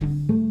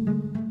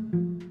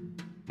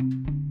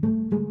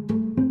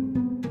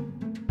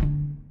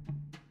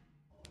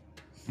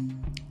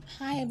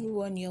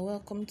everyone, you're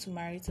welcome to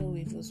Marital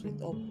Waves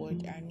with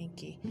Upward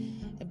Arnike.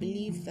 I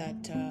believe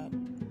that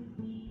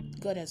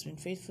God has been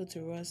faithful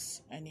to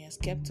us and He has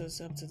kept us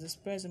up to this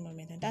present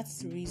moment, and that's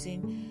the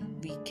reason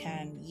we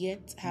can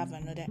yet have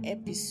another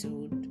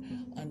episode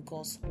on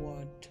God's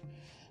Word.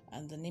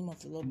 And the name of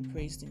the Lord be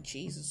praised in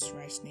Jesus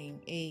Christ's name.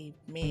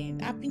 Amen.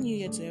 Happy New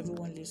Year to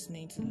everyone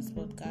listening to this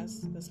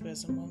podcast, this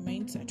present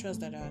moment. I trust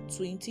that our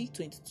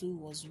 2022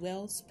 was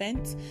well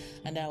spent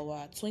and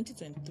our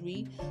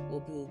 2023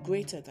 will be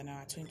greater than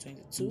our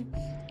 2022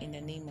 in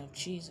the name of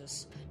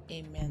Jesus.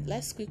 Amen.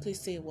 Let's quickly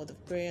say a word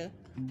of prayer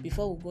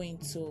before we go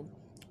into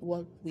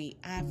what we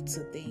have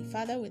today.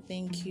 Father, we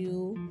thank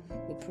you,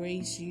 we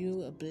praise you,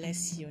 we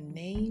bless your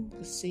name.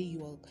 We say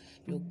you're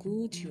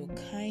good, you're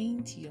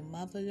kind, you're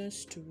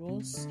marvelous to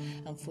us,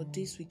 and for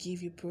this we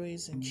give you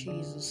praise in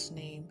Jesus'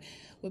 name.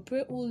 We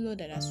pray, oh Lord,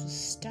 that as we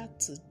start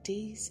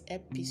today's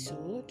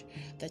episode,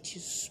 that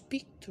you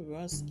speak to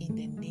us in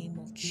the name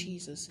of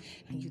Jesus,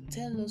 and you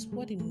tell us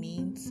what it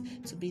means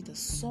to be the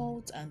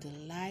salt and the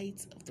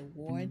light of the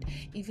world,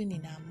 even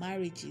in our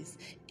marriages,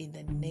 in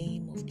the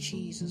name of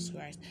Jesus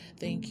Christ.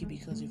 Thank you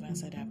because you've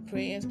answered our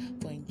prayers,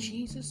 for in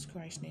Jesus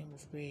Christ's name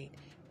we've prayed.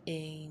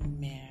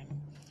 Amen.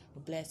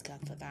 We bless God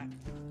for that.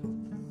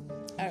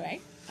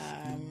 Alright,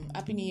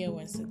 Happy New Year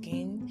once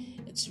again.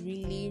 It's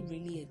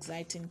really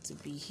exciting to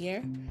be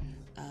here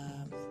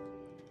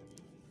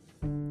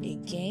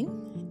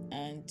again,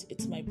 and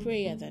it's my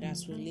prayer that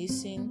as we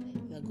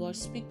listen, that God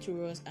speak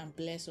to us and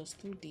bless us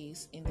through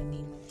this in the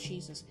name of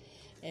Jesus.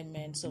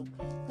 Amen. So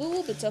we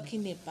will be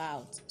talking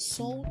about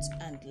salt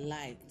and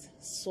light.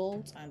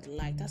 Salt and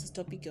light. That's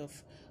the topic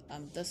of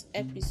this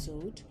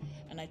episode,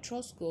 and I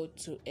trust God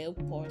to help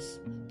us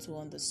to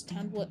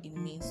understand what it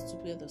means to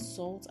be the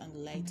salt and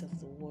light of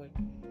the world.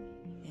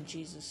 In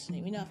Jesus'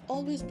 name. You know, I've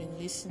always been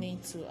listening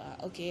to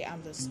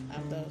I'm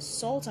the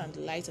salt and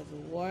light of the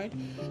world.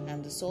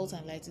 I'm the salt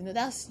and light. You know,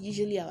 that's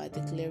usually our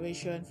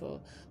declaration for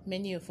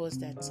many of us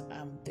that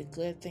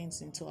declare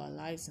things into our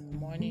lives in the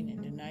morning,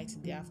 in the night,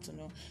 in the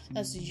afternoon.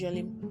 That's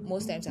usually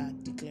most times our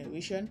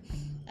declaration.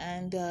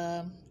 And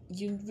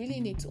you really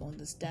need to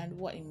understand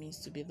what it means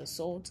to be the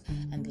salt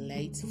and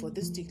light for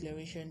this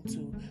declaration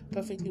to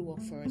perfectly work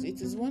for us. It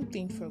is one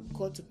thing for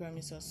God to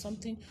promise us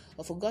something,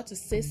 or for God to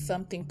say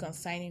something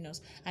concerning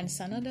us, and it's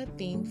another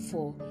thing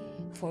for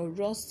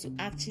us to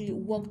actually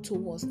work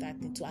towards that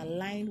thing, to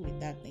align with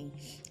that thing.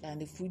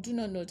 And if we do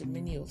not know the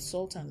meaning of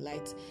salt and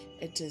light,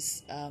 it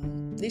is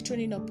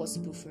literally not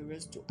possible for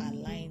us to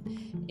align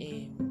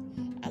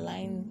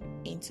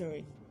into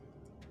it.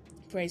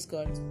 Praise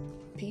God,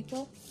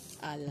 people.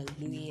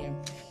 Hallelujah.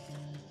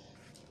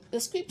 The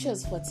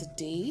scriptures for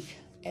today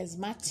is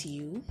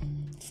Matthew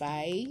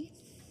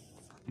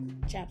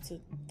chapter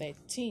 5,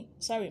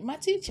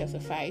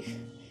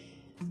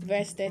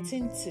 verse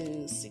 13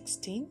 to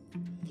 16.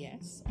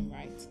 Yes, I'm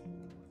right.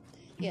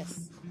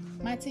 Yes,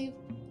 Matthew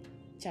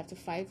chapter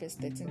 5, verse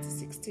 13 to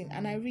 16.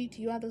 And I read,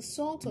 "You are the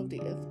salt of the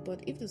earth,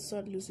 but if the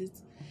salt loses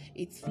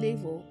its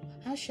flavor,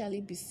 how shall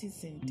it be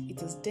seasoned?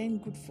 It is then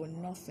good for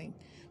nothing,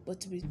 but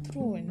to be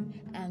thrown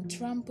and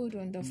trampled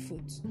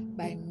underfoot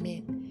by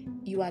men.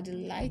 You are the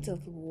light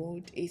of the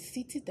world. A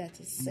city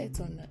that is set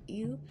on a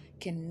hill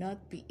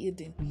cannot be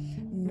hidden,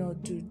 nor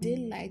do they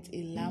light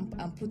a lamp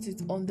and put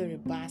it under a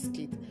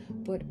basket,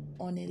 but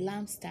on a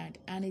lampstand,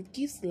 and it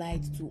gives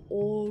light to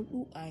all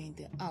who are in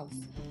the house.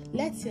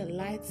 Let your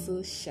light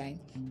so shine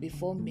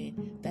before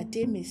men, that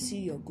they may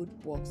see your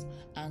good works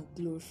and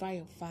glorify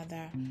your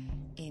Father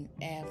in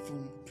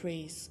heaven."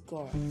 Praise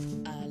God.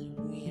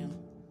 Hallelujah.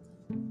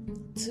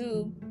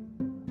 So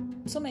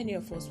many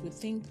of us, we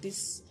think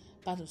this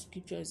part of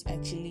scripture is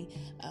actually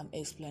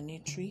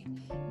explanatory,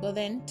 but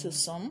then to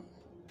some,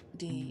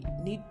 they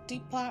need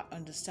deeper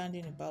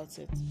understanding about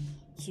it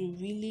to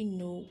really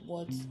know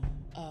what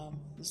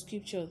the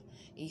scripture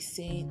is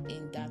saying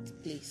in that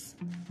place.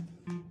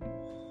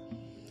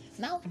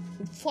 Now,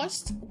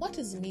 first, what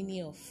is the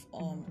meaning of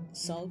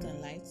salt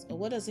and light, or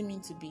what does it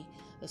mean to be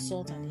the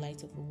salt and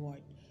light of the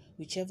world,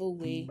 whichever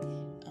way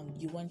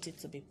you want it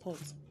to be put?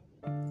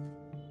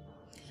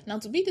 Now,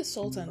 to be the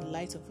salt and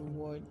light of the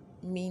world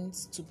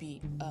means to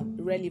be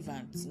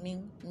relevant,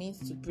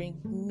 means to bring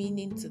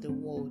meaning to the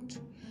world.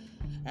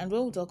 And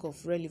when we talk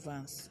of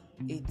relevance,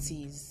 it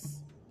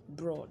is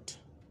broad.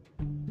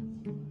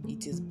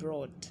 It is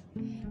broad.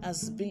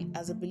 As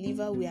a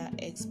believer, we are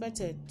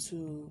expected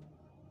to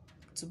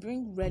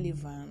bring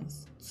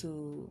relevance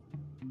to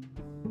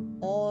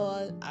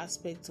all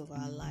aspects of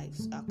our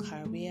lives, our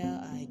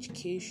career, our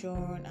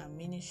education, our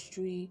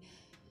ministry.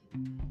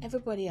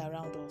 Everybody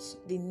around us,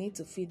 they need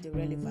to feel the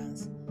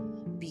relevance,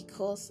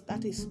 because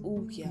that is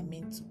who we are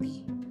meant to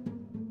be.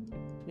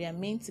 We are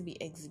meant to be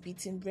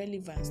exhibiting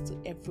relevance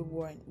to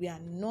everyone. We are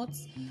not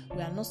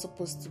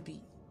supposed to be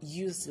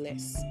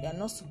useless. We are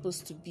not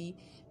supposed to be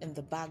in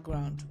the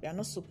background. We are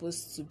not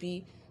supposed to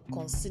be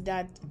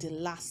considered the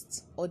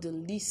last or the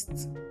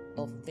least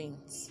of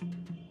things.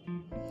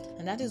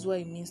 And that is what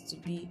it means to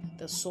be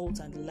the salt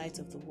and the light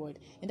of the world.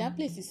 In that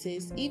place it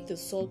says, if the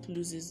salt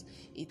loses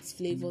its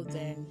flavor,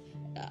 then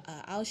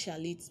how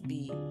shall it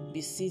be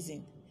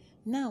seasoned?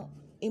 Now,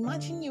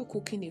 imagine you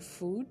cooking a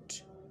food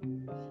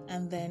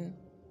and then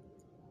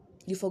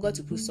you forgot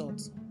to put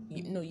salt.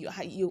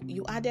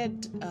 You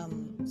added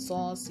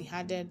sauce, you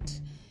added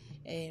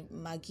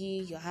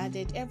Maggi, you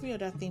added every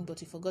other thing,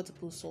 but you forgot to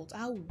put salt.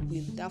 How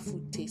will that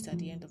food taste at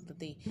the end of the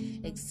day?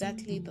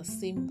 Exactly the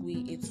same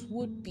way it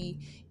would be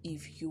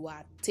if you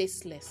are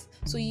tasteless.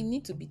 So you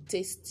need to be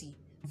tasty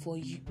for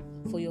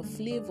your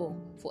flavor,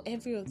 for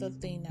every other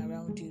thing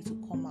around you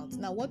to come out.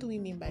 Now, what do we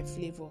mean by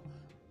flavor?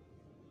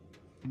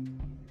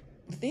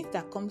 The things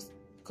that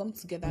come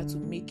together to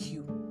make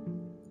you.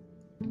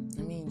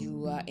 I mean,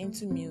 you are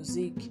into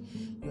music,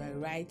 you are a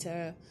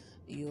writer,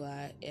 you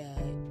are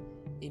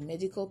a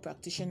medical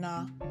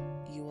practitioner,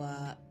 you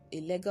are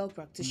a legal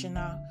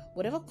practitioner.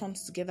 Whatever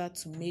comes together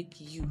to make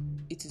you,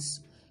 it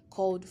is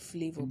called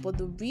flavor. But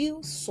the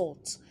real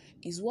salt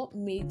is what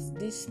makes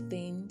these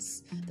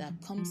things that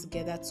come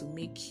together to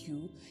make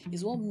you,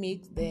 is what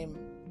makes them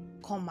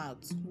come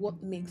out,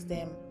 what makes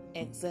them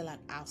excel and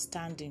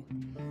outstanding,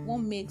 what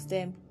makes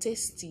them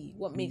tasty,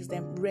 what makes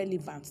them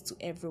relevant to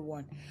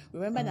everyone.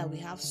 Remember that we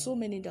have so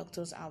many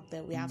doctors out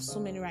there, we have so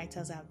many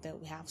writers out there,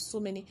 we have so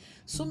many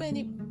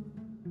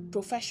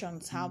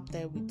professions out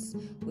there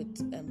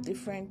with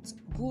different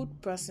good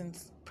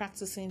persons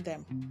practicing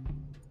them.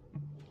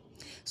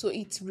 So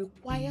it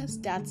requires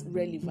that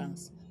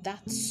relevance,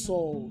 that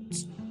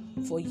salt,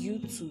 for you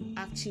to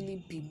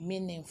actually be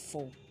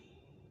meaningful,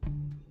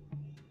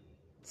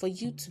 for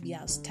you to be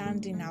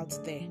outstanding out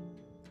there.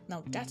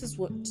 Now, that is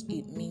what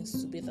it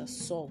means to be the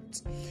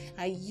salt.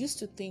 I used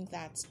to think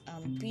that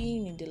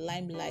being in the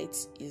limelight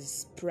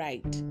is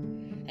pride.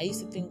 I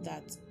used to think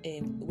that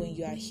when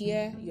you are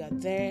here, you are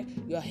there,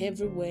 you are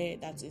everywhere,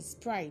 that is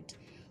pride.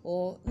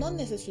 Or not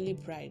necessarily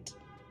pride,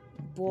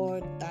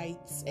 but that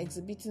it's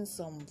exhibiting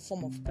some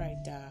form of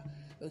pride that,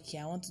 okay,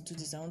 I want to do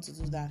this, I want to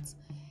do that.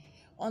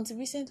 Until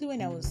recently,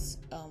 when I was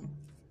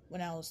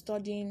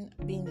studying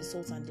being the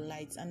salt and the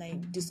light, and I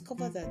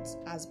discovered that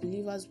as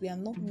believers, we are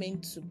not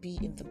meant to be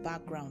in the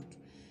background.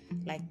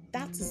 Like,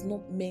 that is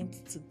not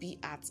meant to be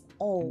at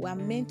all. We are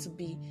meant to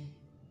be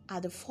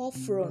at the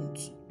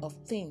forefront of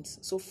things.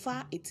 So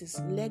far, it is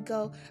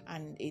legal,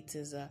 and it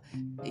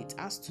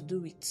has to do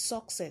with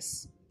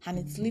success, and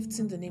it's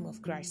lifting the name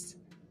of Christ.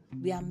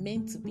 We are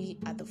meant to be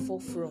at the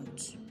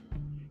forefront,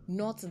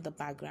 not in the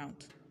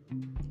background.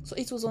 So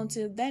it was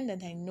until then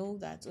that I know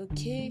that,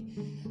 okay,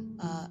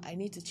 I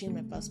need to change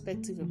my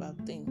perspective about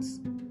things.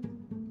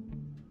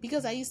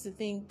 Because I used to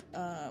think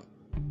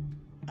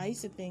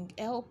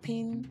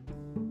helping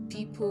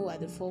people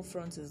at the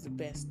forefront is the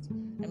best.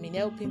 I mean,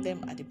 helping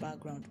them at the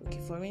background. Okay,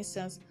 for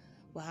instance,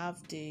 we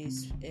have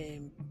these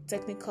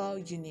technical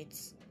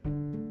units.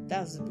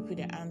 That's the people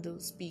that handle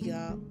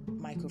speaker,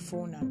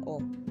 microphone, and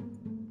all.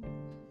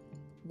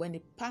 When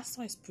the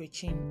pastor is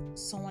preaching,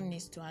 someone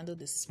needs to handle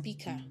the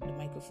speaker, the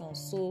microphone,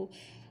 so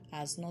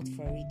as not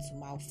for it to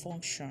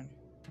malfunction.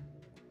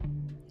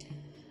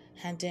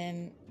 And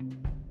then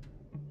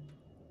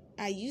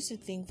I used to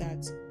think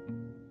that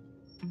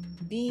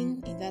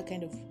being in that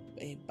kind of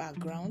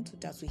background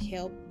that will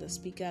help the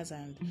speakers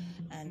and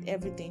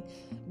everything,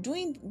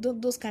 doing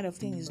those kind of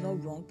things is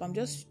not wrong, but I'm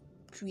just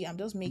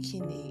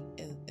making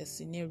a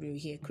scenario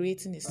here,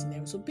 creating a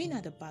scenario. So being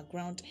at the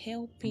background,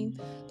 helping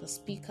the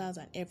speakers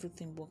and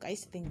everything work, I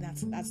used to think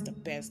that's the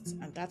best,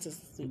 and that is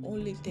the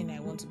only thing I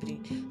want to be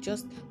doing,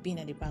 just being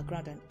at the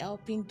background and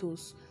helping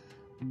those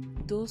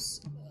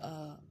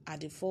at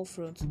the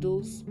forefront,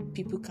 those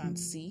people can't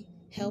see,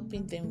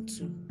 helping them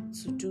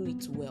to do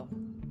it well.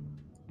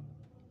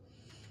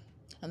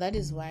 And that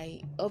is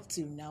why up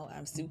till now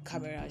I'm still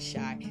camera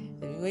shy.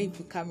 When you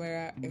put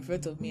camera in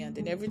front of me, and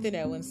then everything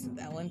I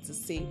want to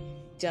say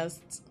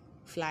just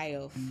fly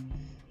off.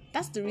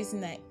 That's the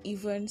reason I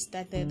even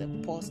started a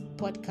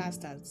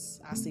podcast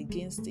as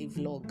against a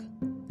vlog.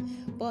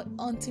 But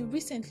until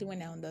recently,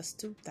 when I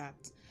understood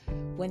that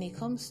when it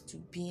comes to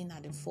being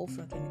at the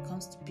forefront, when it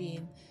comes to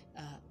being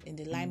in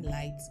the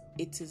limelight,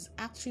 it is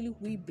actually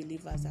we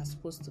believers that are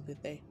supposed to be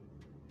there.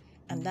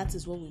 And that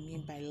is what we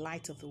mean by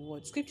light of the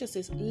world. Scripture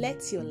says,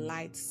 let your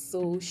light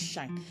so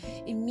shine.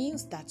 It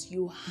means that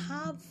you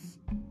have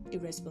a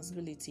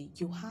responsibility.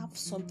 You have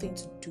something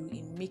to do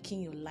in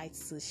making your light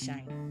so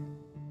shine.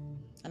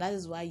 And that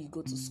is why you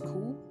go to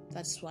school.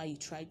 That's why you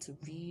try to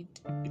read.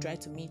 You try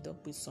to meet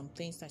up with some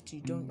things that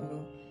you don't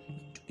know.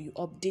 You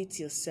update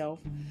yourself.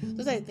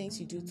 Those are the things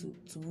you do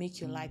to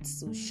make your light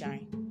so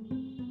shine.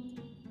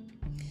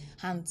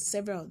 And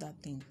several other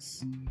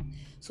things.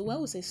 So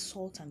when we say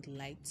salt and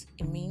light,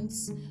 it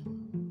means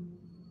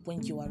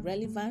when you are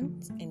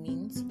relevant, it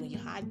means when you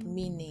had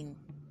meaning,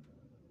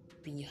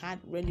 when you had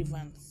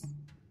relevance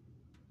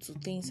to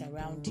things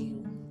around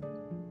you.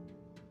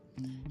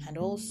 And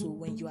also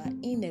when you are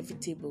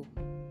inevitable,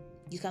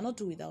 you cannot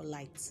do without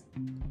light.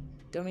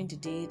 During the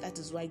day, that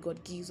is why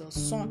God gives us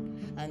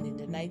sun, and in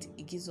the night,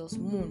 He gives us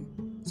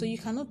moon. So you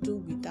cannot do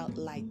without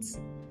light.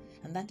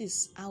 And And that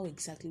is how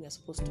exactly we are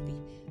supposed to be.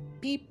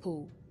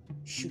 People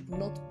should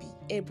not be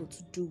able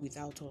to do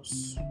without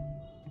us.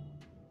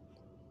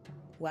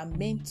 We are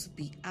meant to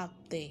be out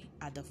there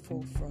at the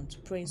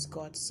forefront. Praise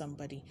God,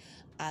 somebody.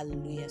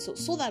 Hallelujah.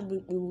 So that we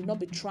will not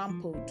be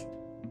trampled.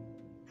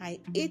 I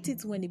hate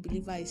it when a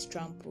believer is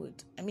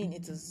trampled. I mean,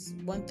 it is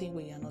one thing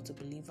when you are not a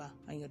believer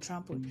and you're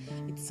trampled.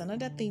 It's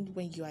another thing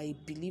when you are a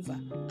believer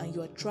and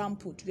you are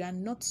trampled. You are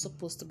not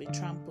supposed to be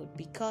trampled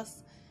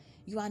because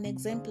you are an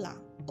exemplar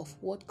of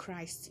what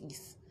Christ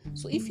is.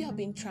 So if you are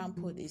being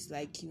trampled, it's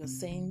like you are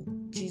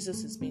saying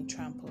Jesus is being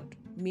trampled.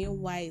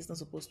 Meanwhile, it's not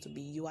supposed to be.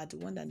 You are the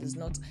one that is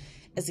not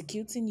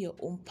executing your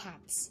own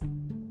parts.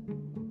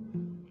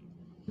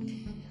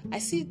 I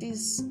see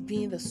this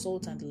being the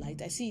salt and the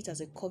light. I see it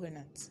as a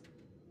covenant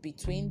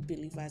between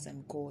believers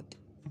and God.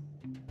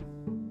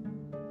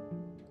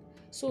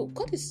 So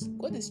God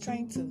is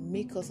trying to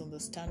make us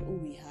understand who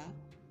we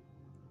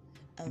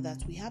are and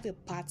that we have a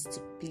part to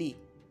play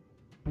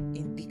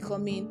in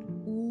becoming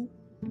who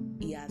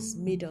He has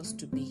made us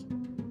to be.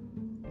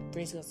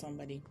 Praise God,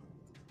 somebody.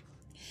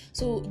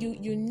 So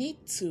you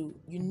need to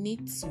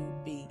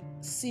be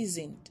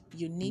seasoned.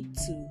 You need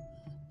to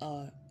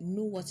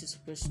know what you're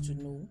supposed to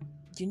know.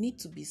 You need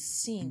to be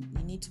seen.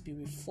 You need to be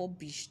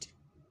refurbished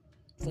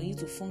for you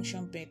to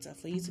function better,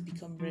 for you to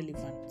become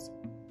relevant.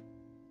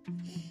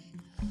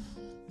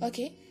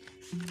 Okay?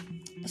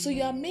 So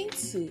you are meant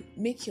to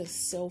make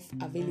yourself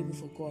available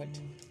for God.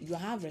 You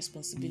have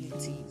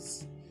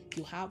responsibilities.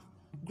 You have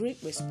great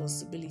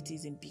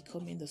responsibilities in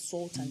becoming the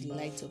salt and the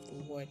light of the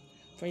world.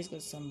 Praise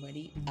God,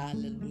 somebody.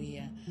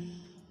 Hallelujah.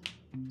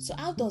 So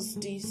how does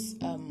this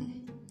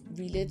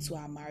relate to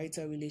our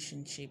marital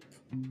relationship?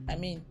 I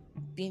mean,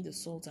 being the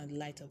salt and the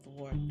light of the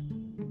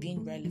world,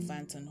 being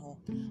relevant and all.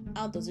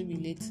 How does it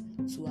relate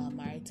to our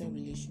marital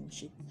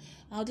relationship?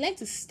 I would like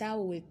to start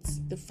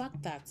with the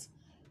fact that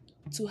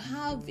to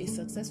have a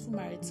successful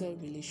marital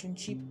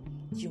relationship,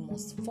 you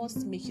must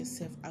first make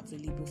yourself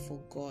available for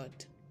God.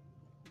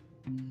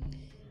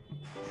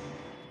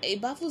 It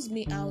baffles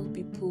me how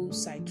people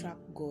sidetrack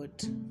God.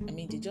 I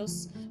mean,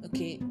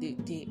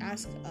 they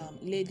ask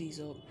ladies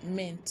or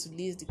men to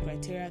list the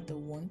criteria they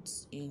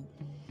want in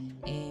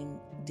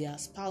their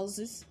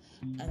spouses,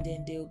 and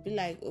then they'll be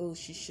like, oh,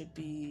 she should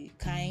be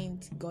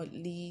kind,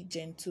 godly,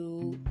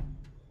 gentle.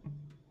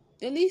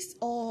 They list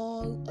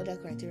all other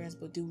criteria,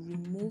 but they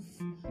remove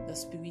the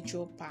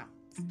spiritual part,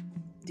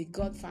 the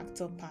God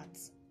factor part.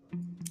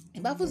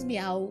 It baffles me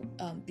how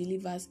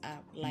believers are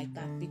like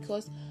that,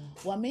 because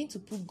we're meant to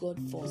put God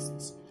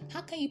first.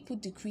 How can you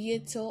put the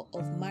creator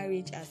of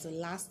marriage as the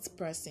last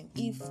person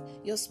if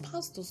your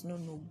spouse does not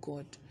know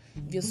God?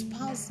 If your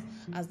spouse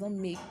has not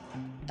made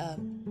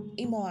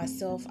him or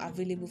herself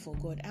available for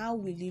God, how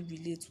will he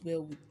relate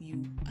well with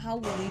you? How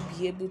will he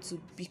be able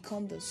to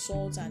become the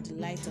salt and the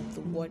light of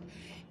the world,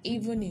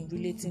 even in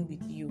relating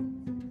with you?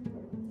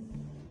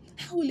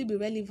 How will he be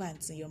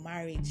relevant in your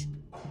marriage?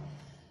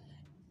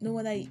 No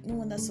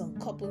wonder some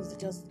couples, they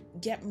just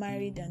get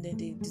married and then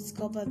they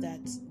discover that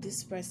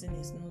this person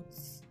is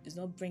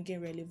not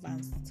bringing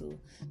relevance to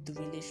the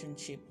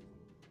relationship.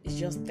 It's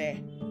just there.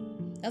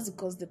 That's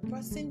because the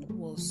person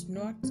was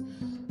not.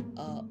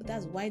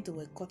 That's why they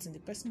were cutting. The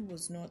person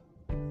was not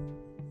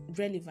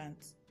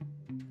relevant.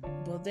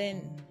 But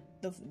then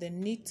the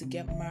need to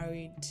get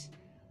married,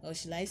 or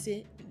should I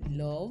say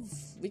love,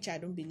 which I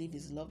don't believe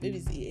is love. Maybe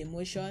it's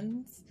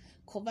emotions.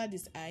 Covered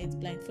his eyes,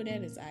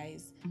 blindfolded his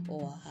eyes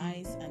or her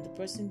eyes, and the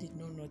person did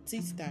not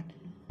notice that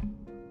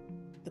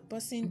the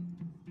person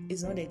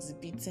is not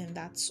exhibiting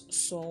that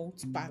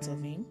salt part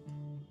of him,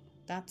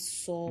 that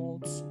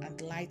salt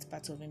and light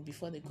part of him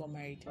before they got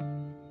married.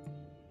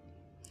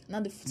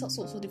 Now, the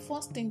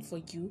first thing for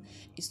you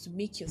is to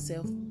make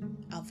yourself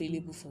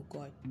available for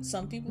God.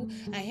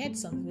 I heard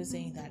some people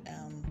saying that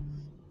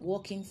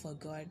working for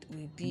God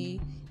will be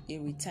a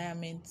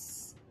retirement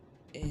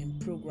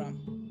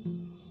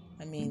program.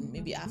 I mean,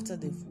 maybe after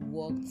they've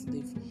worked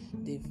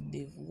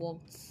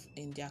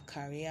in their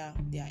career,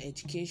 their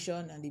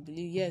education, and they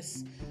believe,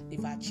 yes,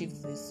 they've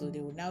achieved this, so they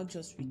will now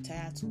just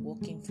retire to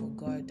working for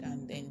God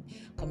and then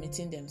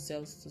committing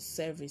themselves to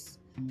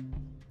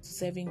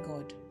serving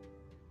God.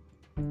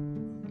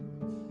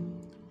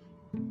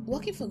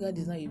 Working for God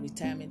is not a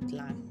retirement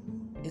plan.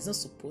 It's not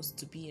supposed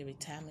to be a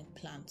retirement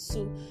plan.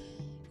 So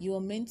you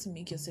are meant to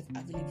make yourself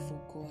available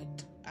for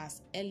God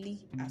as early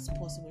as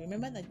possible.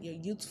 Remember that your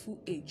youthful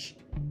age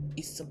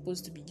is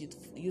supposed to be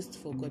used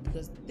for God,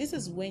 because this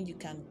is when you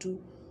can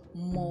do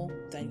more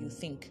than you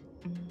think.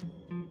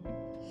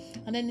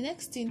 And then the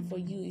next thing for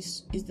you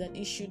is that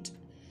you should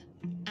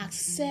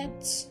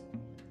accept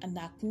and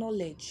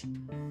acknowledge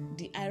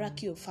the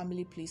hierarchy of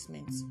family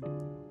placements.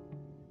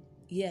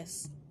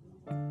 Yes.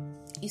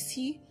 You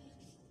see,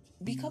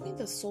 becoming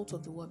the salt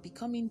of the world,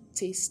 becoming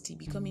tasty,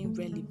 becoming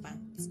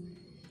relevant,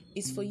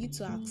 is for you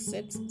to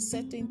accept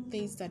certain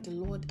things that the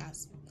Lord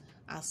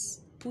has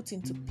put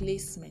into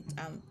placement,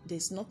 and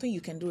there's nothing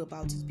you can do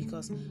about it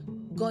because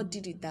God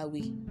did it that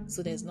way.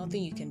 So there's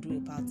nothing you can do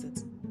about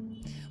it.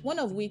 One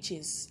of which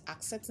is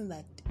accepting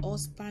that the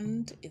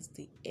husband is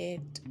the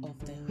head of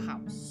the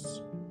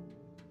house.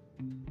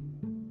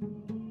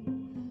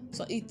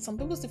 So some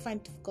people still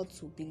find it difficult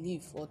to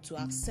believe or to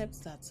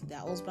accept that their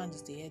husband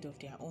is the head of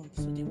their home.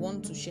 So they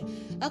want to share.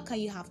 How can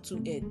you have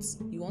two heads?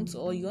 You want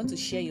to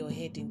share your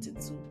head into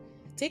two.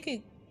 Take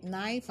a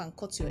knife and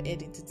cut your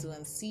head into two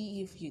and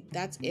see if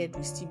that head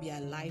will still be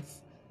alive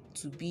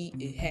to be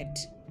a head.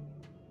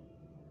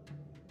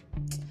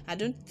 I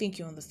don't think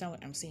you understand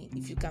what I'm saying.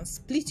 If you can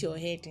split your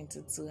head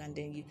into two and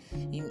then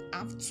you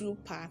have two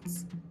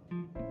parts,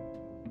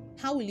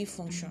 how will it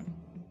function?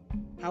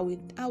 How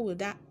will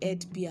that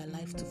head be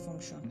alive to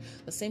function?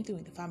 The same thing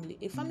with the family.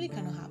 A family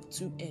cannot have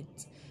two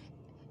heads.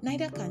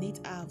 Neither can it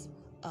have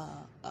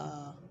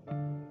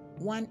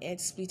one head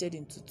splitted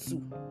into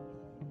two.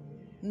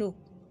 No,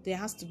 there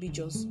has to be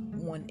just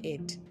one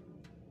head.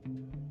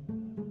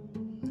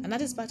 And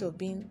that is part of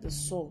being the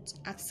salt.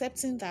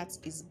 Accepting that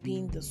is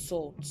being the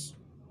salt.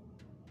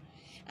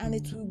 And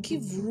it will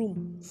give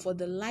room for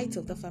the light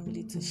of the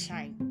family to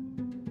shine.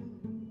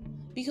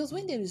 Because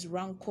when there is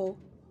rancor,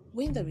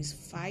 when there is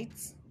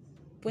fights,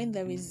 when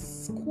there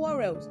is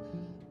quarrels,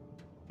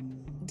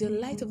 the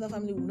light of the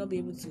family will not be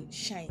able to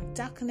shine.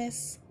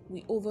 Darkness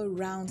will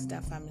overround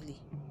that family.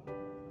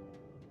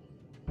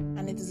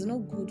 And it is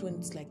not good when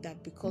it's like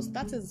that, because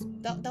that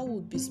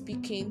would be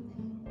speaking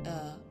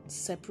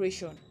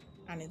separation.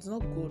 And it's not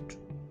good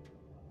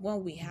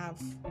when we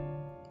have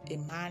a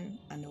man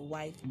and a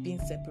wife being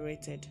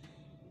separated.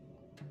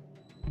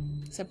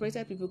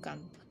 Separated people can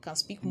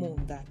speak more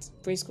on that.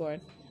 Praise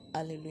God.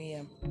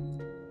 Hallelujah.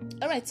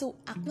 Alright, so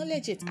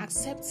acknowledge it,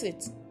 accept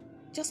it.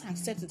 Just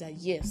accept it that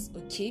yes,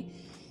 okay,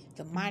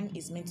 the man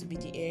is meant to be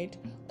the head,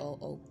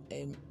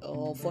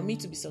 or for me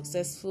to be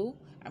successful,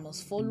 I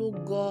must follow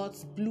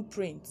God's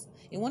blueprint.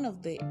 In one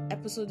of the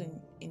episodes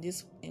in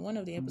this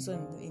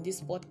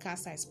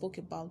podcast, I spoke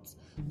about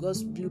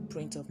God's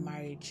blueprint of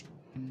marriage.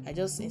 I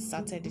just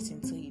inserted it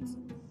into it.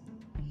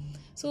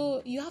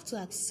 So you have to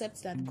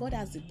accept that God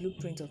has the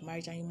blueprint of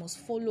marriage, and you must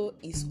follow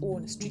His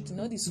own strictly,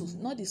 not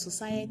the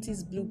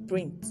society's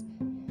blueprint.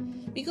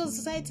 Because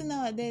society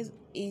nowadays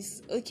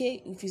is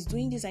okay, if he's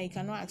doing this and you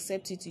cannot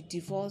accept it, you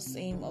divorce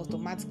him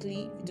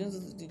automatically.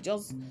 You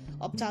just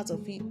opt out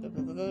of it. Blah,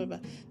 blah, blah, blah.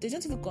 They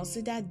don't even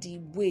consider the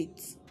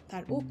weight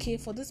that okay,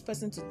 for this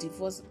person to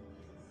divorce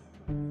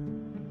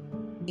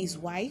his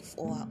wife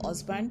or her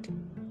husband,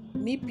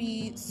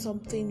 maybe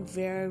something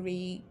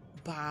very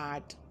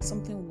bad,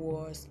 something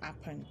worse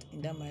happened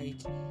in that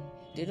marriage.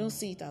 They don't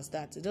see it as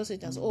that. They don't see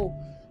it as, oh,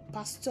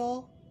 pastor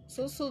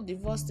so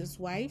divorced his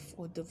wife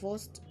or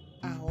divorced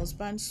her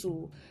husband,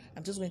 so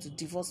I'm just going to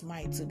divorce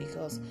mine too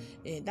because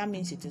that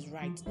means it is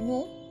right.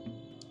 No,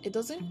 it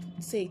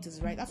doesn't say it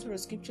is right. After all,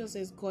 scripture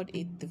says God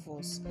hates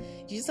divorce.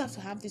 You just have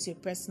to have this your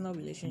personal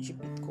relationship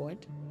with God,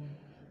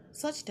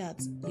 such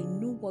that you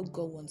know what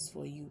God wants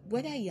for you.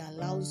 Whether He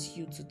allows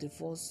you to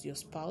divorce your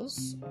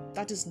spouse,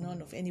 that is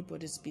none of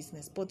anybody's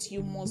business. But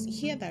you must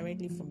hear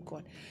directly from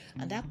God.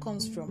 And that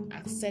comes from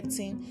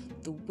accepting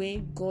the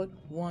way God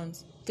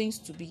wants things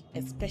to be,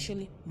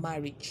 especially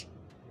marriage.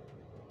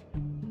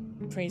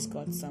 Praise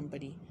God,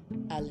 somebody.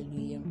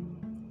 Hallelujah.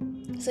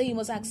 So you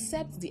must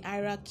accept the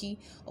hierarchy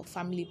of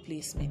family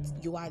placement.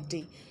 You are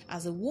the,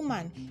 as a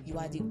woman, you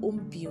are the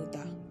home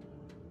builder.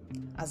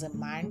 As a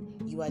man,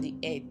 you are the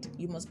head.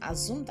 You must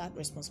assume that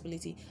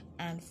responsibility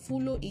and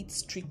follow it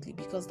strictly,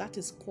 because that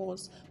is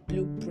God's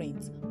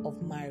blueprint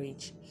of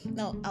marriage.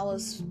 Now, I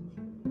was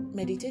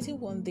meditating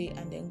one day,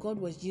 and then God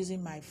was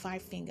using my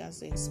 5 fingers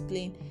to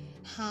explain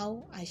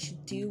how I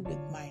should deal with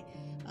my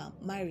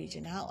marriage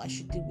and how I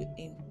should deal with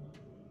Him.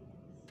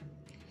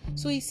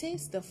 So He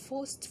says the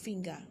first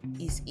finger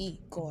is He,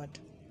 God.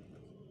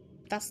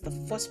 That's the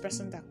first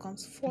person that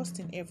comes first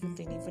in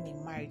everything, even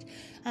in marriage.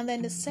 And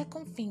then the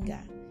second finger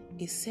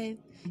is said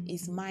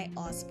is my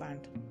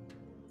husband.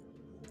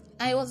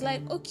 I was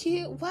like,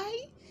 okay,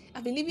 why?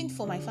 I've been living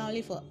for my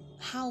family for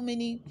how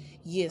many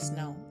years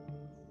now?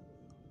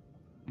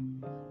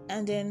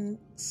 And then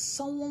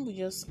someone will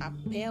just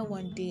appear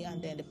one day,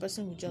 and then the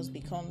person will just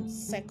become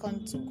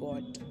second to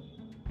God.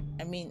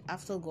 I mean,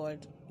 after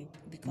God,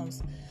 it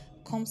comes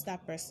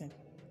that person.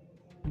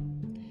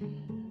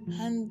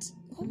 And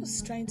God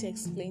was trying to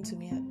explain to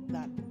me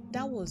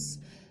that was,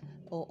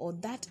 or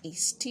that is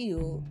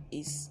still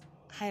is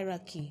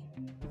hierarchy.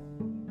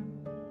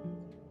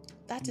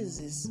 That is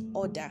His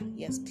order.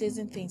 He has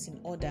placing things in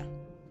order,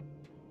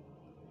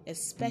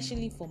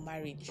 especially for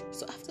marriage.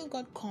 So after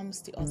God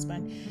comes the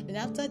husband, then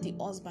after the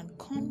husband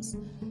comes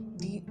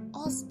the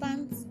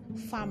husband's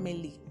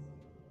family.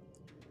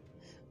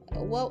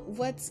 Well,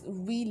 what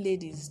we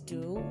ladies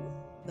do,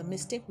 the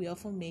mistake we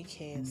often make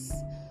is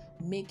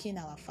making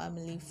our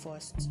family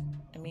first.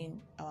 I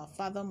mean, our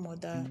father,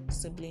 mother,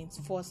 siblings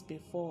first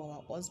before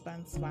our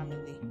husband's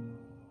family.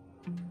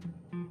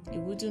 It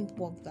wouldn't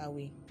work that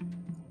way.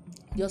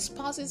 Your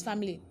spouse's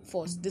family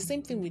first. The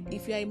same thing with,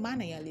 if you're a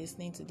man and you're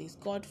listening to this,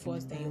 God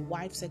first, then your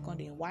wife second,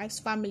 then your wife's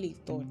family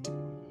third.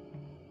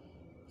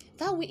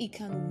 That way it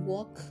can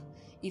work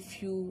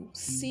if you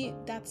see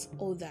that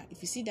order,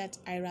 if you see that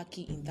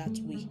hierarchy in that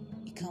way,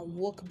 it can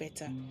work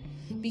better.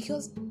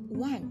 Because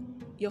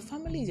one, your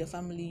family is your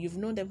family. You've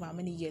known them for how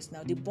many years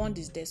now? The bond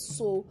is there,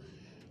 so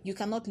you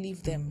cannot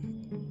leave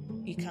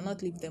them. You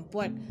cannot leave them.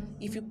 But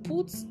if you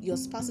put your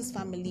spouse's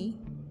family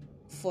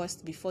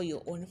first before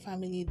your own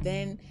family,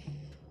 then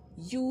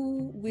you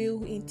will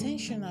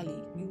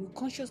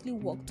consciously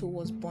work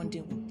towards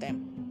bonding with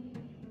them.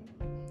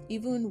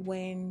 Even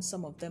when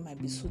some of them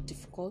might be so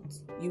difficult,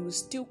 you will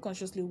still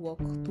consciously work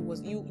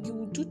towards, you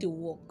will do the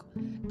work,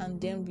 and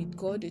then with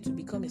God it will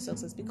become a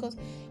success. Because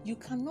you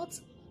cannot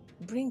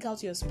bring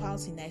out your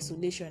spouse in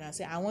isolation and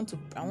say, I want to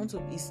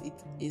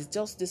it's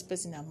just this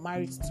person I'm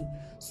married to,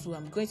 so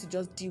I'm going to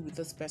just deal with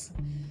this person.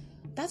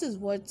 That is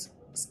what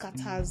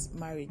scatters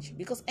marriage.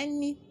 Because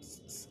any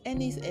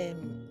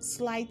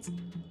slight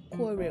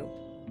quarrel,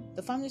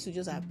 the families will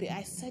just appear.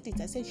 I said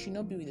you should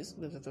not be with this.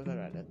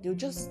 They'll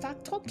just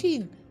start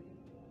talking,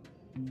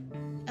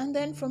 and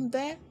then from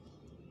there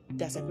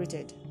they're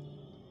separated.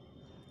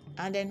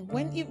 And then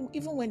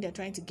even when they're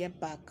trying to get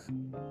back,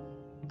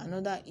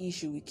 another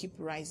issue will keep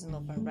rising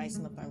up,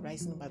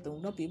 but they will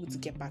not be able to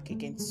get back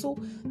again. So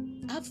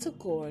after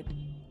God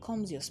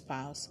comes your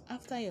spouse.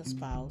 After your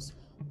spouse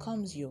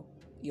comes your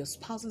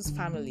spouse's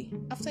family.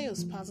 After your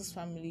spouse's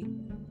family,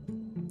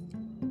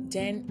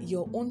 then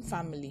your own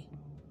family.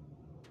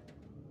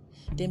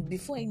 Then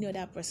before any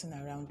other person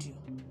around you,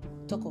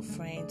 talk of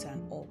friends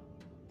and all.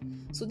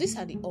 So these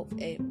are the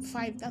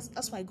 5.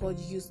 That's why God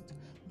used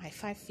my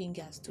 5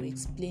 fingers to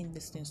explain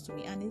these things to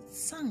me, and it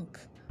sank.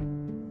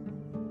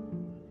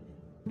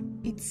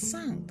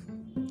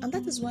 And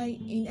that is why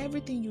in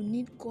everything you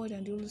need God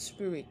and the Holy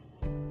Spirit.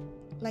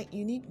 Like,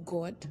 you need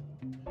God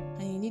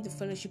and you need the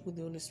fellowship with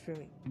the Holy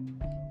Spirit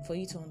for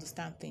you to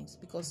understand things.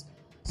 Because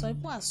some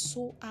people are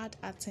so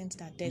hard-hearted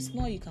that there's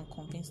no way you can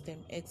convince them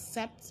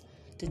except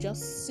to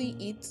just see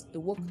it. They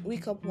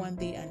wake up one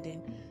day and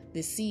then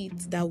they see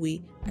it that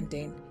way, and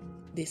then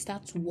they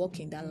start to walk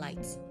in that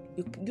light.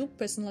 You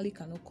personally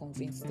cannot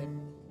convince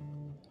them.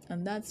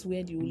 And that's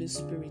where the Holy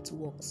Spirit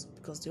works,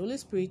 because the Holy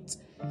Spirit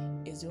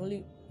is the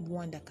only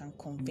one that can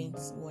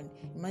convince one.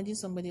 Imagine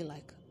somebody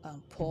like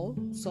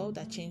Saul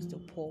that changed to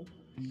Paul.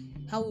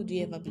 How would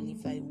you ever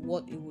believe that it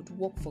would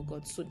work for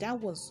God? So that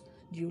was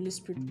the Holy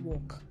Spirit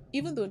work.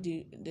 Even though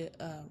the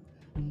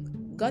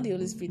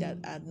Holy Spirit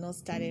had not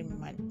started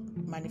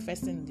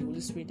manifesting the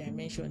Holy Spirit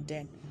dimension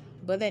then,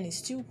 but then it's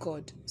still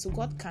God. So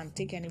God can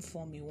take any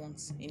form he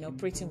wants in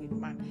operating with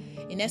man.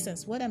 In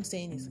essence, what I'm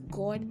saying is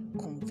God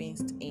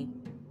convinced him.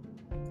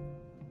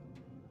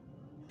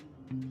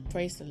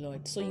 Praise the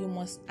Lord. So you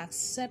must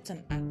accept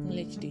and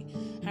acknowledge the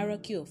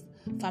hierarchy of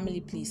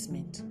family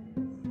placement.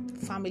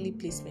 Family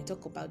placement.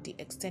 Talk about the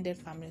extended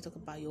family. Talk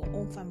about your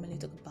own family.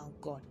 Talk about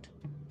God.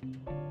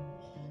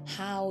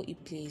 How he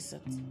plays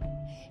it.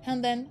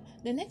 And then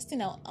the next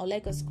thing I'll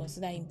like us to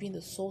consider in being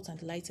the salt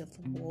and light of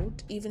the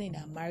world, even in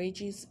our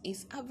marriages,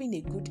 is having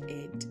a good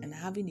head and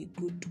having a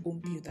good home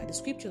builder. The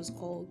scriptures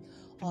call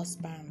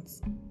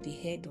husbands the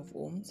head of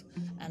homes,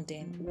 and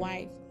then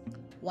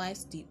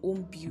wives the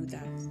home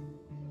builders.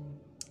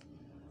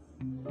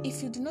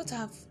 If you do not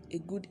have a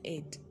good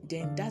head,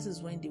 then that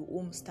is when the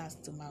home starts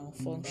to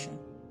malfunction.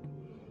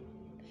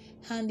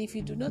 And if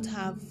you do not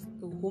have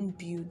a home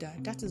builder,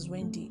 that is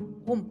when the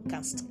home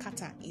can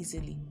scatter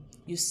easily.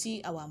 You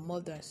see our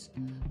mothers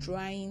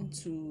trying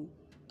to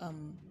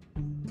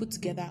put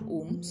together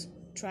homes,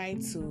 try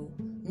to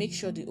make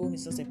sure the home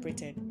is not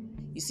separated.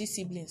 You see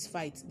siblings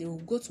fight. They will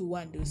go to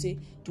one, they will say,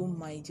 don't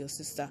mind your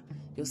sister.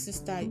 Your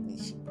sister,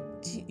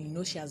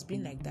 she has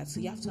been like that,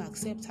 so you have to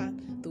accept her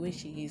the way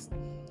she is.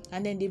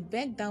 And then they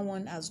beg that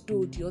one as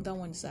though the other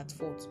one is at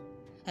fault.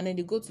 And then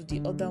they go to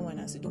the other one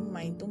and say, don't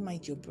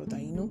mind your brother.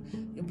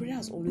 Your brother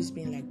has always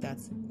been like that.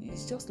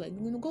 It's just like,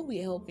 God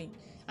will help him.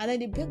 And then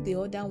they beg the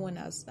other one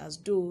as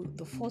though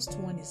the first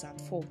one is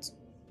at fault.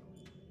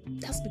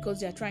 That's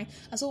because they are trying.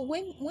 And so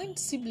when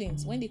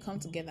siblings, when they come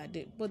together,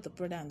 both the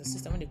brother and the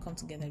sister, when they come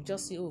together, they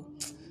just say, oh,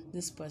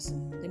 this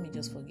person, let me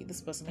just forgive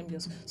this person.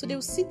 So they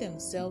will see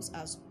themselves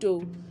as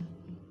though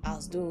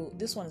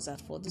this one is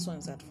at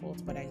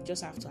fault, but I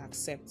just have to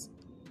accept.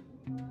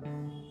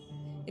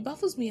 It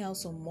baffles me how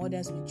some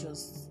mothers will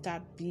just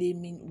start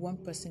blaming one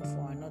person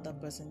for another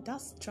person.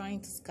 That's trying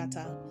to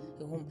scatter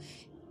the home.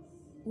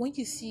 When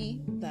you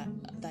see that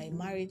a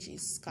marriage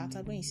is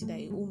scattered, when you see that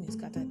a home is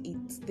scattered,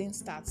 it then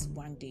starts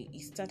one day.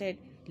 It started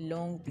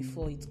long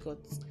before it got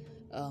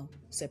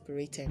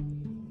separated.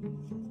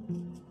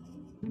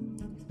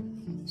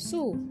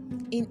 So,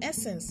 in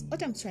essence,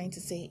 what I'm trying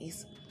to say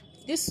is,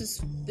 this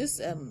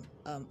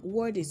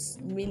word is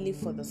mainly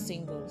for the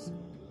singles.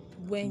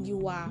 When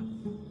you are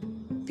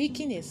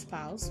picking a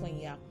spouse, when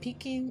you are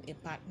picking a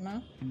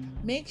partner,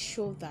 make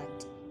sure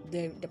that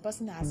the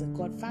person has a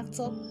God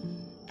factor,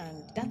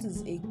 and that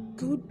is a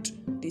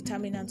good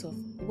determinant of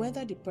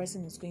whether the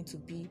person is going to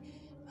be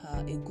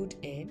a good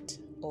head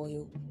or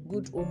a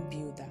good home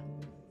builder.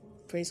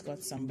 Praise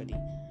God, somebody.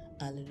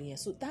 Hallelujah.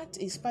 So that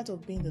is part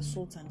of being the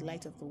salt and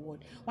light of the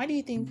world. Why do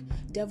you think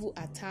devil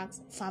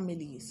attacks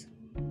families?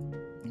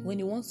 When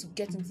he wants to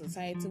get into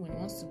society, when he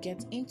wants to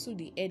get into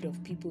the head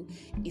of people,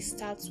 it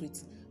starts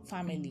with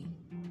family.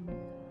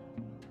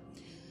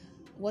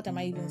 What am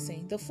I even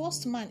saying? The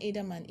first man,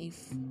 Adam and Eve,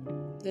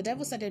 the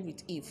devil started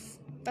with Eve.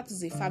 That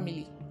is a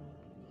family.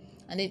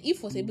 And then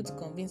Eve was able to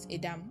convince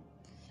Adam,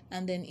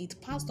 and then it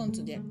passed on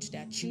to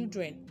their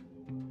children.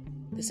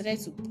 They started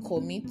to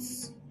commit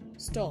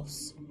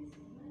stuffs.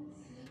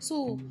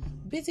 So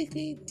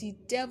basically, the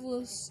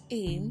devil's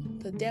aim,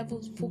 the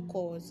devil's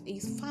focus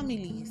is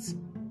families.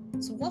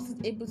 So once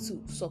he's able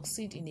to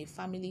succeed in a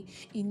family,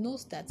 he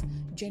knows that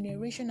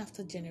generation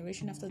after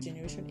generation after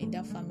generation in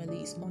that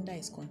family is under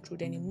his control.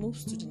 Then he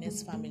moves to the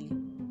next family.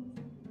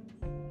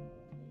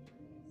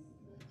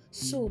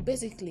 So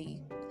basically,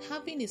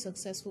 having a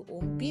successful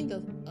home, being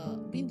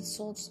the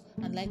salt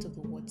and light of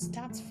the world,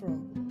 starts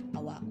from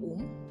our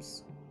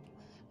homes,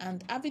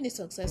 and having a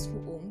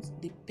successful home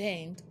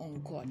depends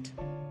on God.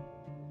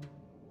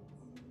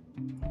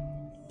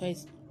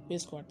 Praise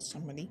God,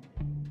 somebody.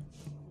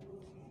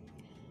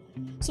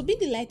 So being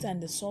the light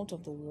and the salt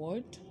of the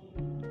world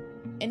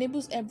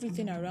enables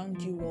everything around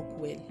you work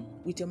well,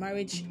 with your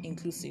marriage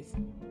inclusive.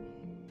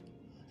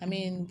 I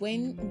mean,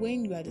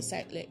 when you are the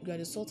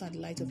salt and the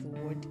light of the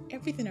world,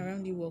 everything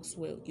around you works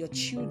well. Your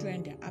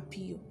children, they're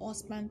happy. Your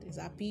husband is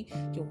happy.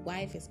 Your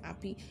wife is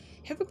happy.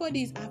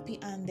 Everybody is happy,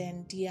 and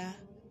then they are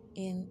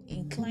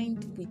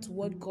inclined with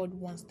what God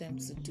wants them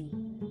to do.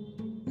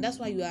 And that's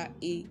why you are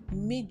a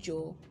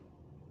major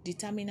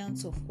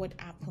determinant of what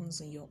happens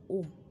in your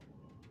home.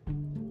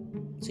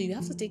 So you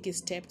have to take a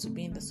step to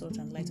being the salt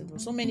and light of the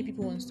world. So many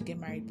people want to get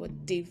married, but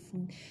they've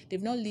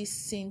not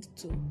listened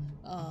to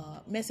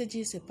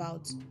messages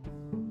about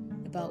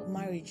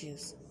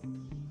marriages.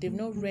 They've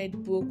not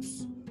read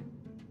books.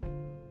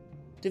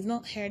 They've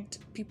not heard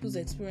people's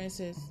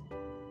experiences.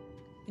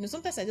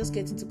 Sometimes I just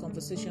get into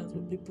conversations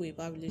with people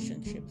about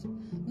relationships,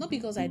 not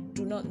because I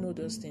do not know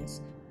those things,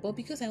 but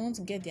because I want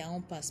to get their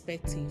own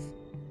perspective.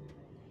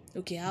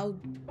 Okay, how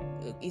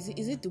is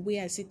it the way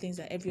I see things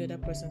that every other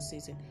person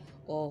sees it,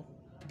 or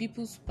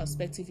people's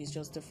perspective is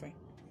just different?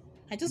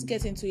 I just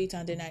get into it,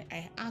 and then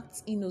I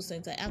act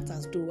innocent. I act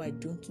as though I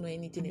don't know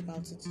anything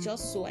about it,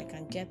 just so I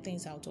can get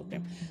things out of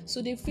them.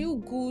 So they feel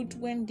good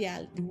when they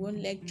are the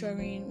one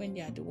lecturing, when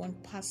they are the one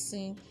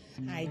passing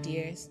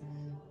ideas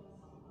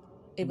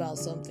about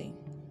something.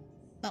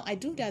 Now, I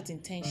do that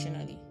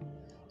intentionally,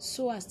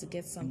 so as to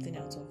get something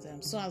out of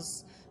them, so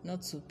as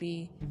not to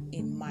be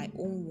in my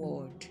own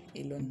world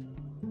alone.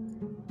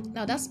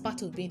 Now, that's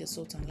part of being the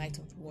salt and light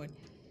of the world.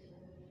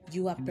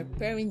 You are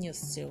preparing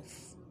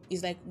yourself.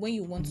 It's like when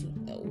you want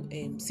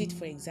to sit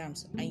for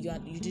exams, and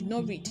you did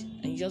not read,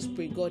 and you just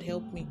pray, God,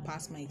 help me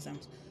pass my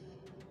exams.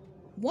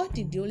 What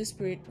did the Holy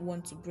Spirit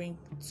want to bring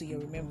to your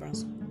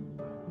remembrance?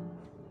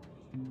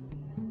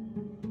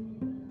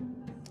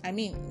 I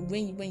mean,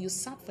 when you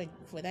sat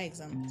for that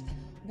exam,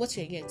 what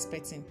are you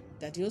expecting?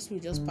 That the Holy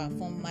Spirit just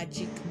perform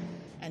magic,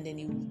 and then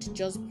He would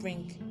just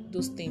bring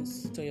those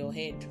things to your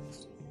head,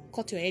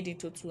 cut your head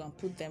into two and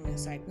put them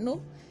inside?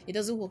 No, it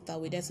doesn't work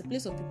that way. There's a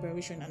place of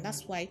preparation, and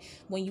that's why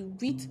when you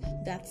read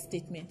that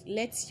statement,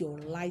 let your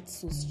light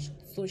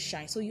so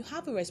shine. So you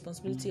have a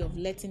responsibility of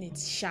letting it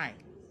shine.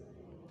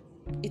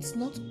 It's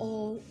not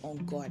all on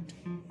God.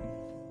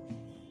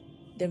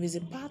 There is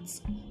a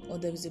part, or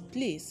there is a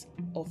place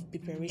of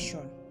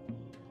preparation.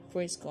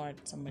 Praise God,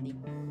 somebody.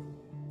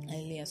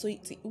 Hallelujah. So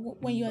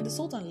when you are the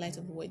salt and light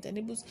of the world, it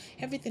enables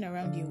everything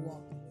around you work.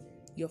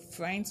 Your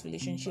friends'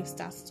 relationship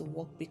starts to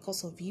work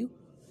because of you.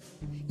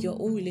 Your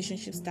own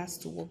relationship starts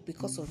to work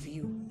because of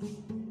you.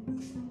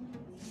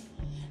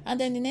 And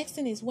then the next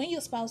thing is, when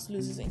your spouse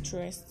loses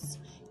interest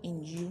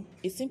in you,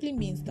 it simply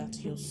means that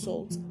your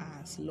salt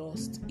has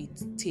lost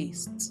its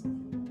taste.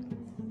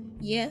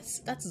 Yes,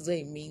 that's what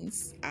it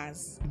means,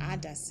 as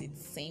hard as it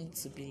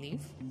seems to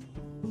believe.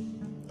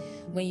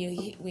 When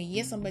you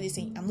hear somebody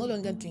saying, I'm no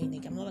longer doing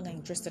it, I'm no longer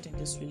interested in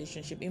this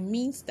relationship, it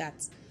means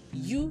that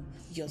you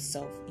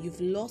yourself, you've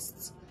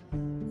lost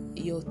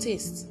your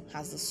taste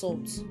as the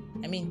salt.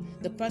 I mean,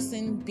 the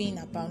person being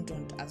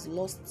abandoned has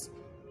lost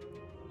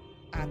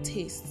her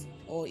taste,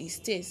 or his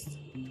taste.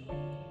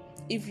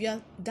 If you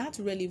are that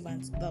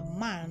relevant, the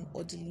man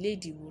or the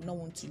lady will not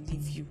want to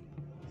leave you.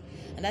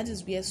 And that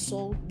is where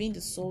salt, being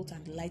the salt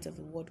and the light of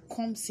the world,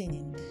 comes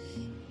in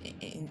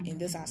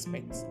this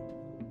aspect.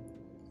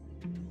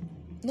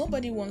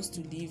 Nobody wants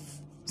to leave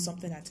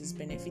something that is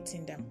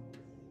benefiting them.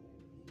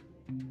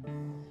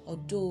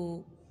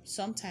 Although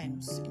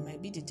sometimes it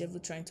might be the devil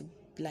trying to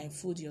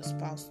blindfold your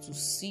spouse to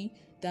see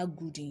that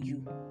good in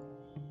you.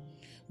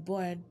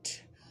 But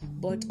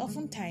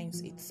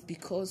oftentimes it's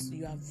because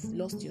you have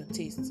lost your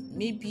taste.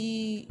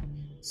 Maybe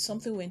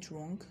something went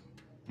wrong,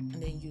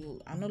 and then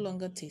you are no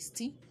longer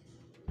tasty,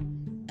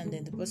 and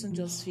then the person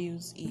just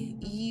feels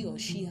he or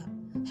she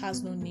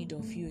has no need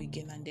of you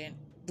again, and then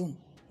boom,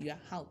 you are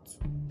out.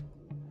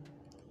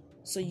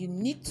 So you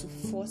need to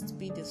first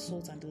be the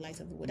salt and the light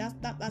of the world.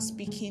 That's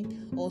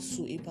speaking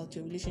also about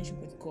your relationship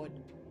with God.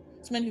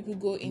 So many people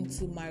go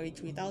into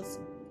marriage without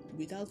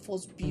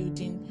first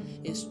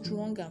building a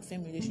strong and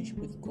firm relationship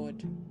with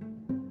God.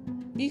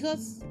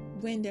 Because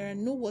when there are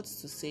no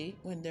words to say,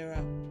 when there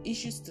are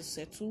issues to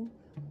settle,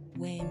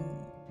 when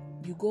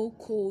you go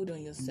cold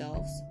on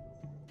yourselves,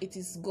 it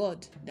is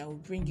God that will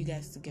bring you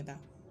guys together.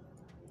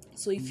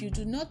 So if you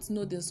do not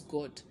know this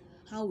God,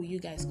 how will you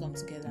guys come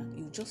together?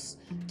 You just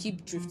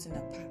keep drifting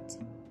apart.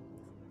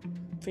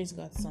 Praise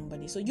God,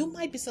 somebody. So you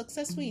might be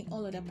successful in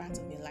all other parts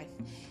of your life.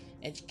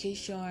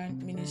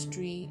 Education,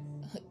 ministry.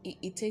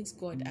 It takes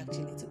God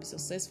actually to be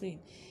successful in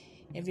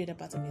every other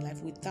part of your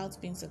life without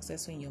being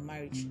successful in your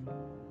marriage.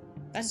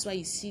 That is why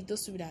you see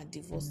those people that are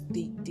divorced,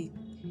 they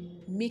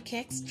make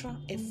extra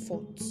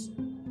efforts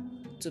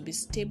to be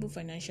stable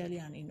financially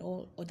and in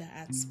all other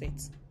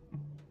aspects.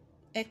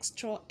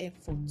 Extra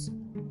effort.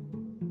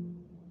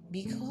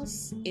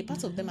 Because a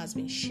part of them has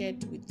been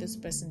shared with this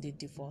person they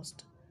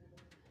divorced,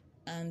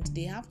 and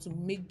they have to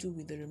make do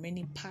with the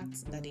remaining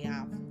parts that they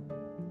have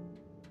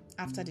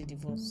after the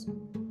divorce.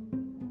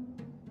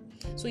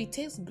 So it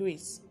takes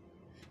grace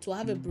to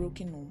have a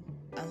broken home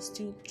and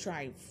still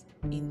thrive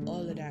in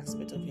all other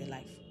aspects of your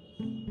life.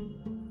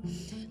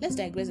 Let's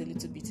digress a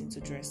little bit into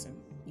dressing.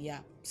 Yeah,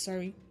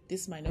 sorry,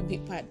 this might not be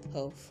part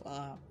of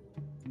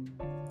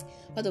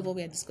what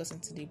we are discussing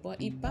today,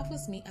 but it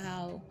baffles me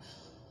how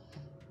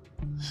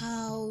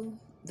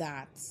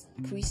that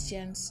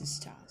Christian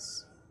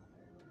sisters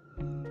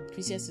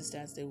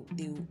they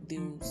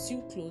will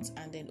sew clothes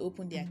and then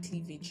open their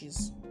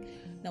cleavages.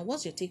 Now,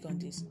 what's your take on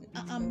this?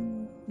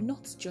 I'm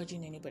not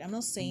judging anybody. I'm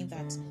not saying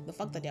that the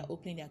fact that they're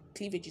opening their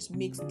cleavages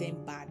makes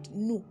them bad.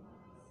 No.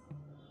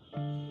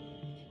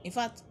 In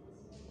fact,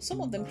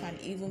 some of them can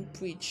even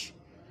preach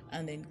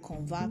and then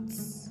convert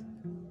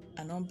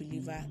an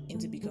unbeliever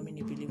into becoming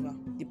a believer,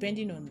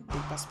 depending on the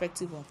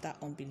perspective of that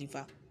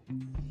unbeliever.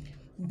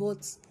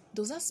 But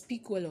does that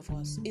speak well of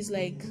us? It's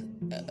like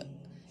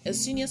a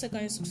senior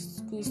secondary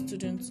school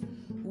student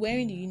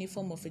wearing the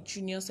uniform of a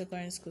junior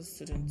secondary school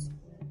student.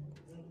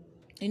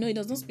 It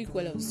does not speak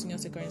well of a senior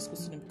secondary school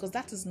student because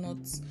that is not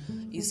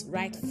his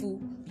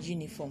rightful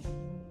uniform.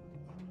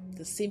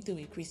 The same thing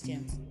with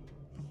Christians.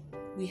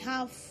 We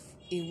have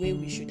a way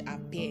we should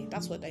appear.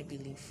 That's what I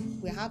believe.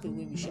 We have a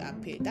way we should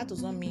appear. That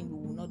does not mean we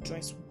will not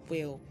dress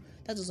well.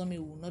 That does not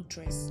mean we will not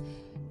dress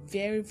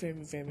very, very,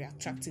 very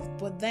attractive.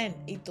 But then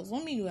it does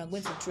not mean we are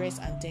going to dress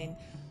and then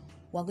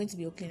we are going to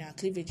be opening our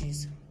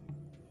cleavages.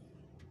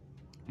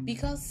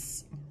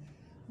 Because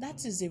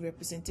that is a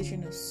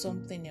representation of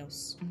something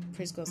else.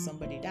 Praise God,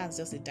 somebody. That's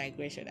just a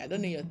digression. I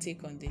don't know your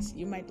take on this.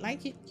 You might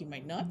like it, you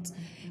might not.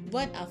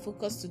 But our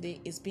focus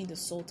today is being the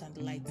salt and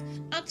the light.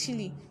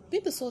 Actually,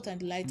 being the salt and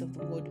the light of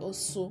the world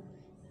also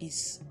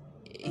is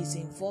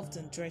involved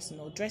in dressing,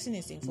 or dressing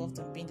is involved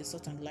in being the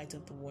salt and the light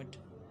of the world.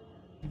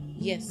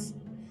 Yes,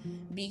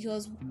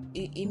 because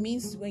it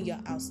means when you're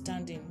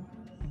outstanding,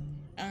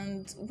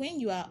 and when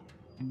you are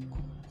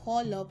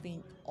all up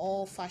in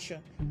all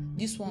fashion.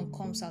 This one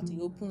comes out, he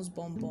opens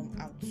bum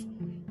out,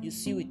 you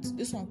sew it.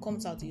 This one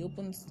comes out, he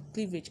opens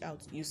cleavage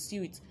out, you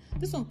sew it.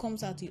 This one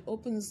comes out, he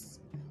opens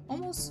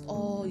almost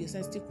all your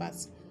sensitive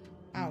parts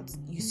out,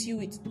 you sew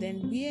it.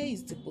 Then where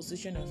is the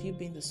position of you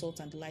being the salt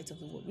and the light of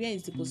the world? Where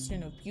is the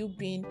position of you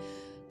being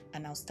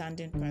an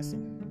outstanding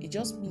person? It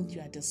just means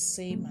you are the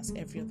same as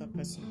every other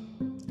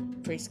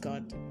person. Praise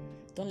God.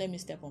 Don't let me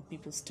step on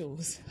people's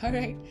toes. All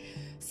right.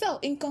 So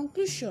in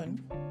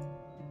conclusion,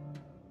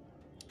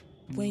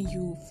 when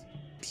you've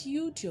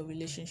built your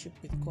relationship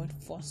with God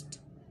first,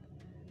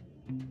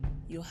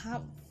 you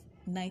have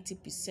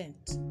 90%,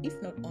 if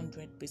not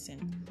 100%,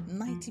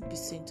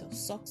 90% of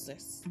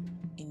success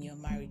in your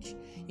marriage.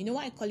 You know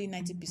why I call it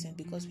 90%?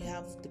 Because we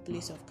have the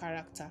place of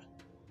character.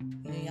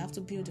 You have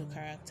to build your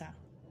character.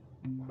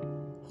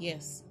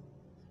 Yes.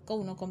 God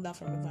will not come down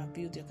from heaven and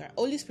build your character.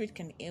 Holy Spirit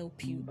can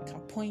help you, can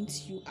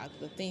point you at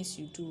the things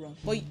you do wrong.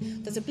 But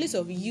there's a place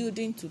of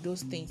yielding to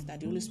those things that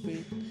the Holy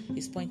Spirit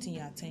is pointing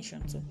your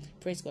attention to.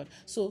 Praise God.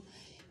 So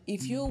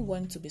if you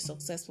want to be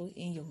successful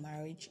in your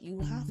marriage, you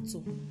have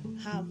to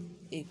have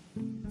a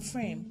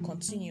firm,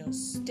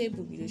 continuous,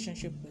 stable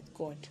relationship with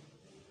God.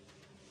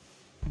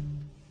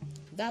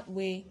 That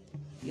way,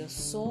 your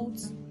salt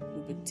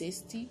will be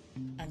tasty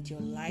and your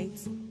light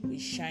will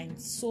shine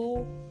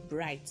so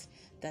bright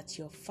that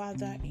your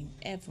Father in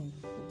heaven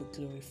will be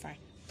glorified.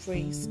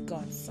 Praise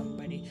God,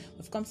 somebody.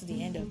 We've come to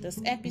the end of this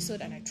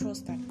episode, and I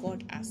trust that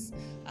God has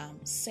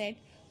said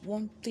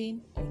one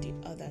thing or the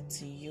other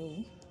to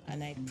you.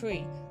 And I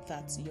pray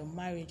that your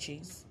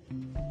marriages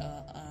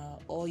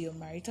or your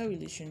marital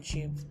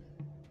relationships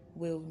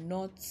will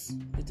not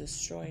be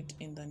destroyed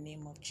in the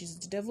name of Jesus.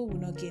 The devil will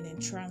not gain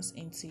entrance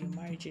into your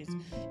marriages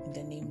in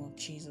the name of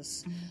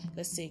Jesus.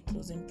 Let's say a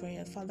closing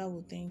prayer. Father,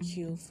 we thank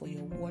you for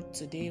your word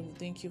today. We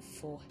thank you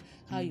for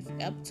how you've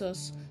helped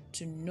us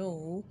to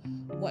know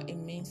what it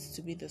means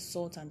to be the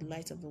salt and the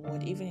light of the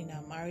world, even in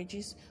our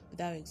marriages,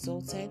 without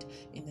exalted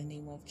in the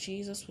name of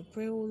Jesus. We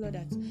pray, oh Lord,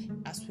 that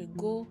as we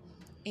go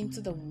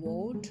into the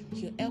world,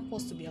 you help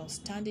us to be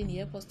outstanding, you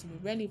help us to be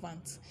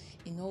relevant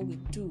in all we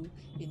do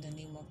in the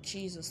name of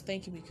Jesus.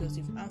 Thank you because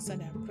you've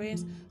answered our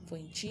prayers, for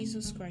in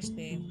Jesus Christ's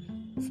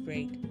name we've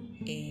prayed.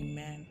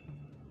 Amen.